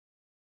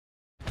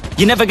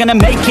you're never gonna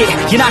make it.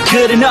 You're not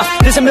good enough,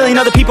 there's a million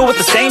other people with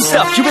the same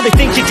stuff. You really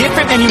think you're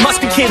different? Man, you must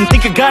be kidding.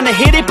 Think you're gonna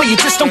hit it, but you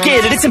just don't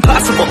get it. It's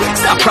impossible,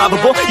 it's not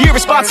probable, you're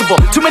irresponsible.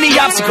 Too many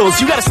obstacles,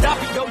 you gotta stop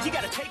it, yo, you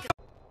gotta take it.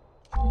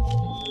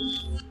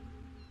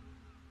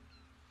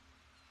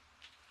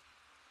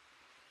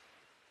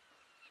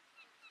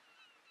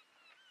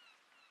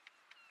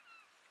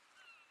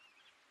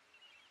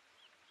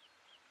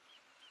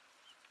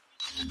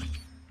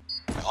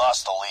 We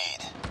lost the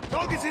lead.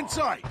 Target's in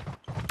sight.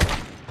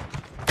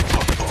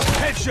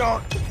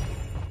 Headshot.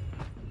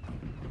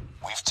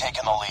 We've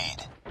taken the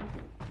lead.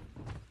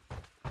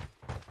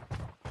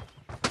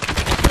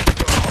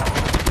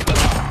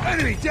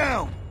 Enemy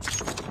down.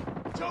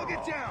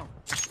 Target down.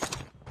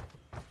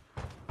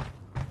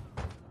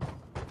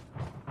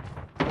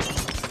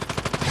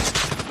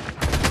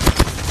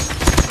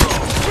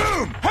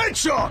 Boom!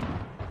 Headshot.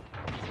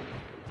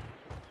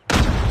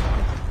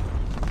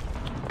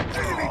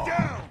 Enemy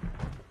down.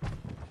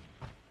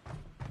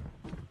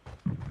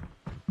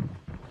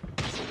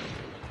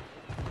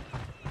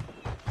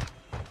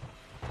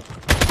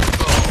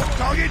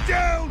 Target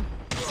down!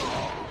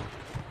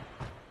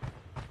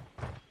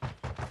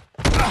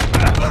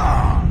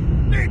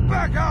 Need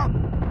backup!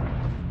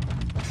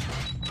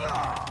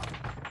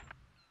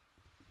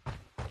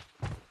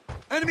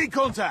 Enemy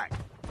contact!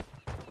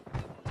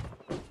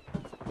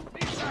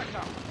 Need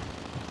backup!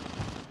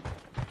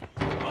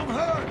 I'm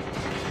hurt!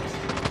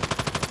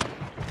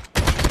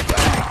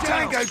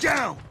 Tango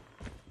down!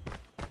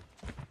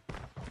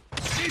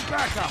 Need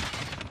backup!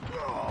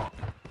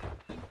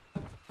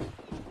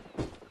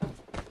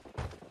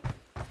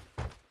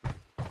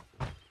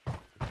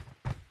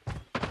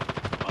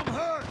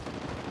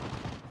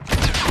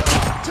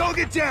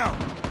 Target down!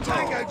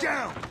 Tango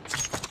down!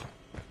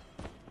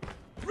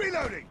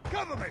 Reloading!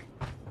 Cover me!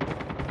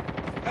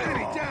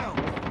 Enemy down!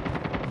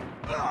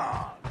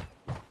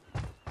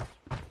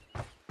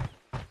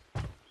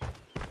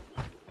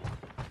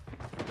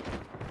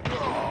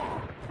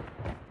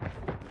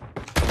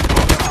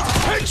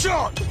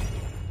 Headshot!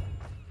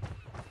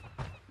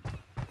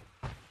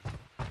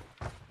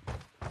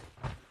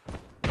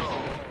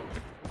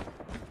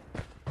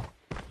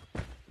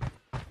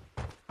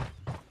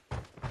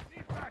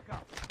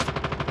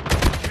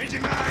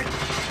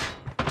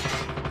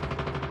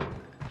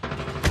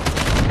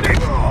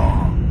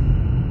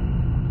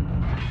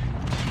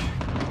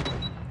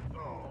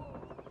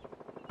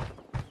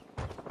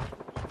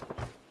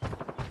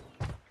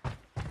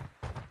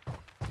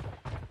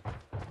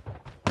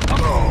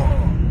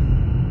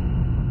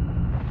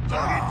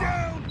 Target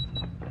down!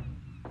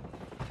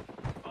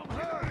 I'm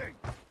hurting!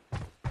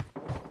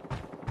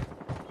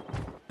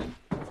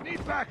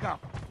 Need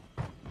backup!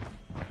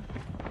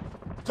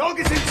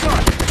 Target's in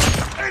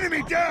sight!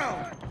 Enemy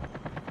down!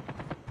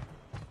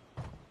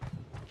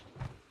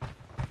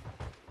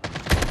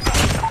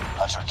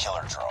 Hunter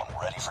killer drone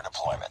ready for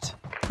deployment.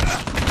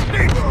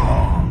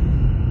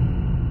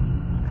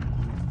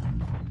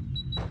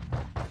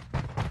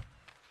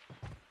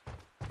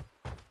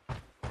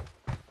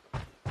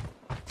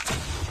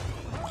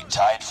 We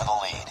tied for the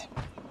lead.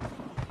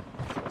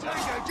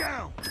 Tango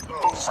down!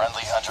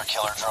 Friendly hunter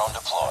killer drone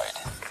deployed.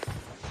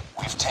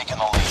 We've taken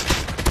the lead.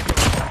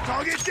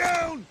 Target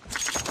down!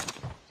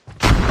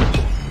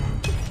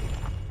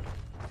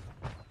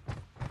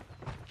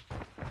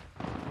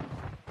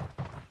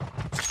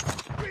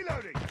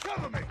 Reloading!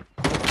 Cover me!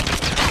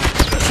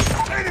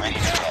 Enemy Ready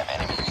to down! jam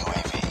enemy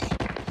UAV.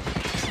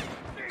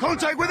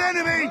 Contact with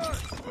enemy!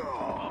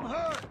 I'm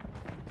hurt!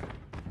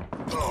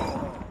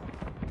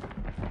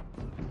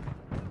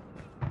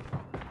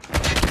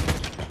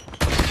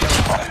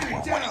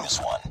 We're winning this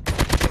one.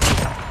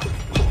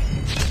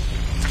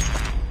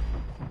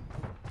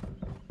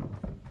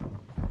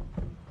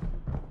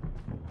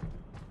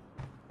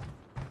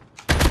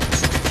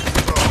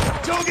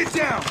 Target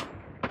down!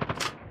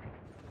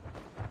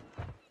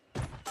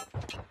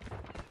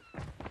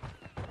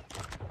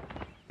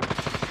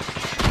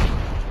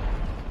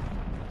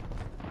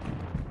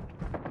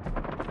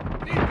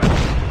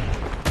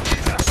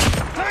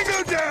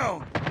 Tango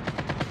down!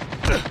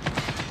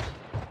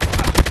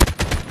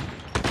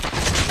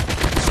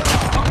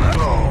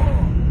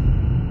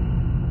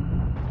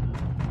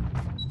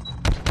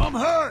 I'm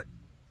hurt!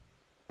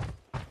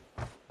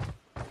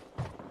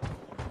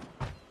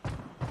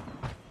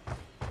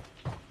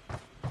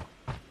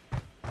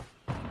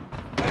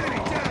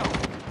 Enemy down!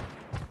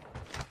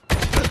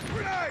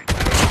 Grenade!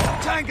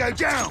 Tango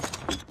down!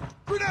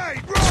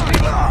 Grenade!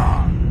 Right!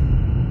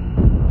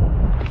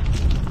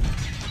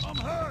 I'm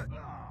hurt!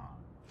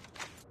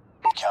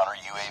 Counter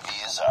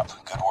UAV is up.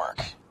 Good work.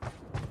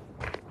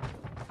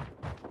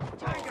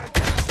 Tango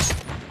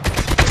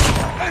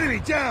down! Enemy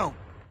down!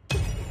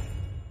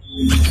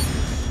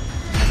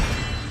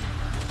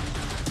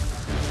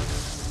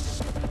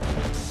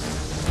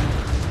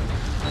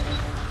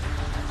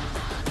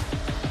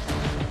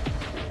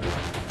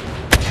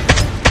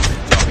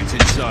 Target's in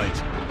sight.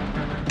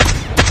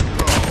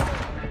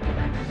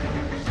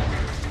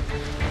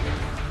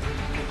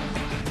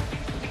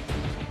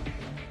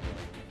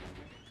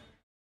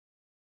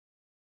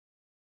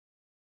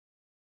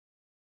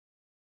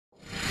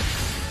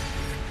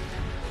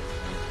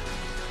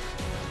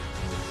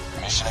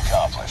 Mission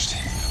accomplished.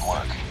 Good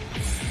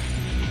work.